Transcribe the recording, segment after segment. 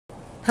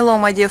Hello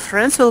my dear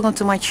friends, welcome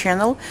to my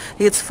channel.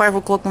 It's 5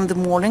 o'clock in the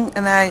morning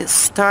and I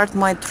start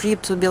my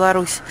trip to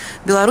Belarus.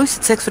 Belarus,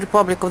 it's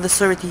ex-republic of the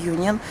Soviet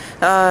Union.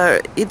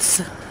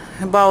 It's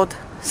about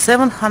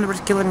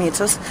 700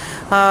 kilometers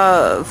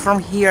from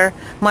here.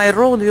 My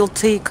road will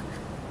take,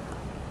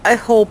 I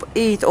hope,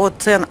 8 or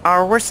 10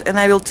 hours, and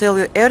I will tell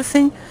you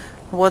everything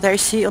what I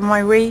see on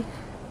my way.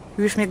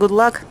 Wish me good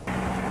luck.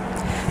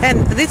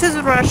 And this is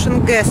a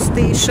Russian gas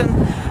station.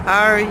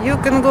 You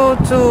can go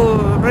to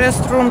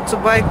restroom to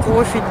buy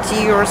coffee,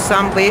 tea or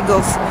some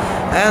bagels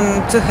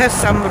and to have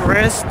some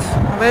rest.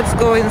 Let's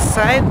go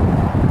inside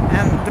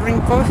and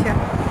drink coffee.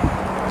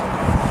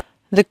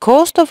 The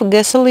cost of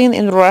gasoline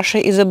in Russia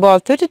is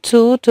about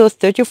 32 to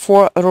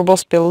 34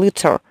 rubles per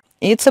liter.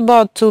 It's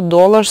about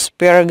 $2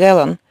 per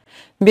gallon.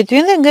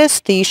 Between the gas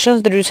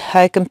stations there is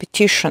high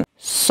competition,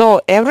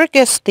 so every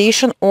gas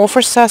station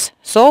offers us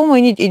so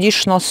many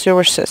additional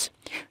services.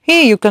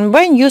 Here you can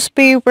buy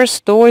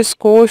newspapers, toys,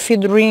 coffee,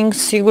 drinks,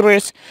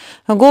 cigarettes,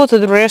 go to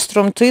the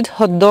restroom to eat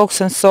hot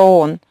dogs and so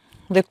on.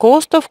 The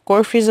cost of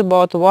coffee is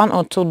about $1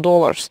 or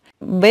 $2.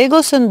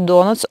 Bagels and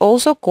donuts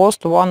also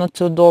cost $1 or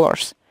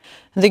 $2.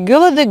 The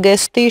girl at the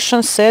gas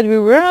station said we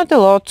were not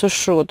allowed to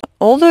shoot.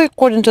 Although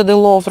according to the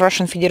law of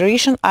Russian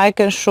Federation I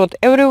can shoot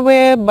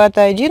everywhere, but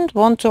I didn't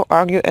want to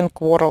argue and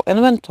quarrel and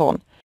went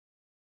on.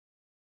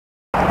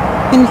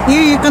 And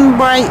here you can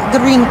buy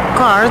green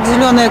card,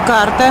 зеленая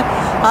карта.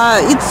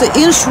 It's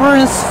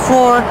insurance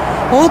for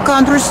all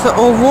countries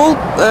of all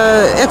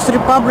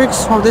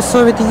ex-republics of the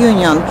Soviet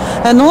Union.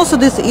 And also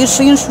this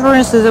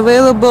insurance is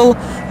available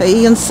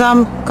in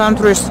some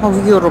countries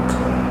of Europe.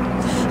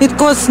 It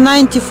costs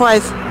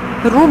 95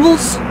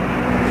 rubles.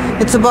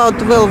 It's about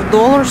 $12.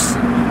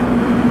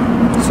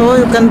 So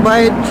you can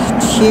buy it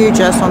here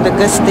just on the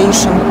gas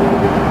station.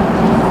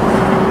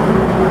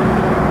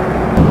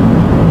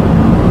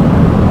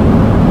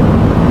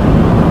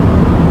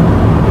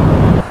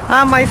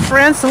 My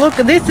friends, look,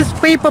 this is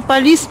paper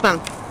policeman.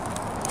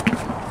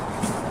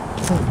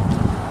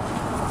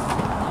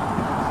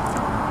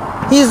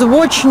 He's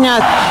watching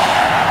us.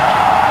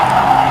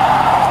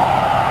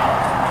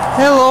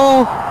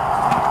 Hello.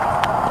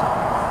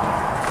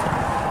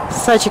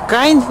 Such a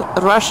kind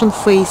Russian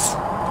face.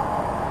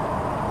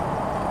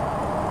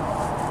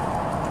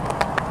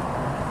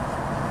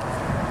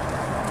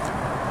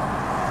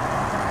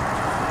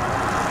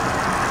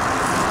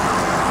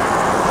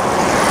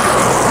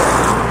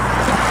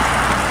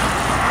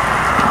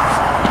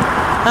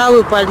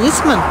 Our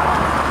policemen,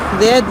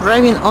 they are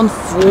driving on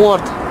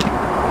Ford.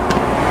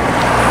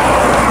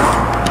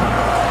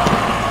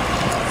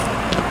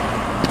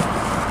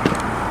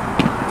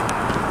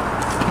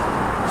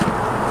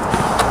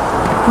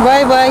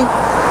 Bye bye.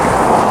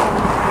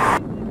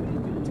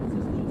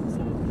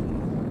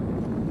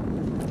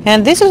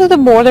 And this is the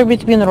border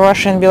between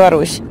Russia and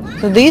Belarus.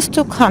 These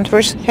two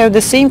countries have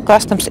the same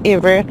customs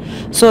everywhere,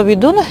 so we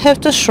do not have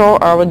to show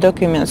our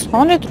documents.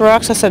 Only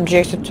trucks are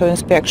subjected to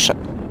inspection.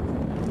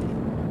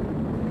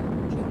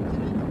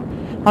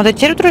 On the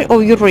territory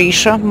of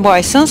Eurasia,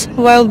 bisons,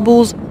 wild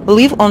bulls,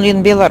 live only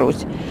in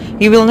Belarus.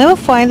 You will never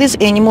find these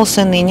animals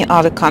in any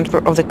other country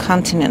of the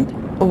continent.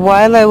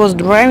 While I was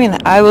driving,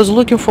 I was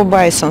looking for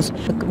bisons,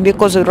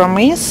 because there are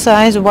many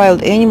sized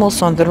wild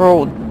animals on the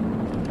road.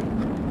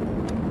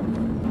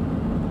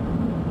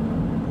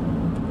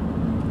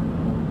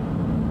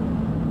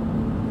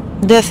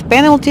 Death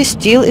penalty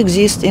still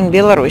exists in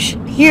Belarus.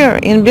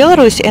 Here, in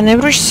Belarus, an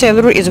average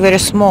salary is very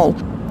small,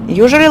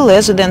 usually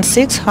less than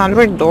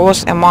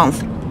 $600 a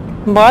month.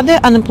 But the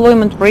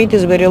unemployment rate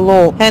is very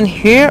low, and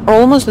here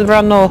almost there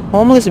are no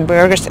homeless,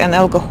 beggars and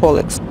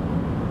alcoholics.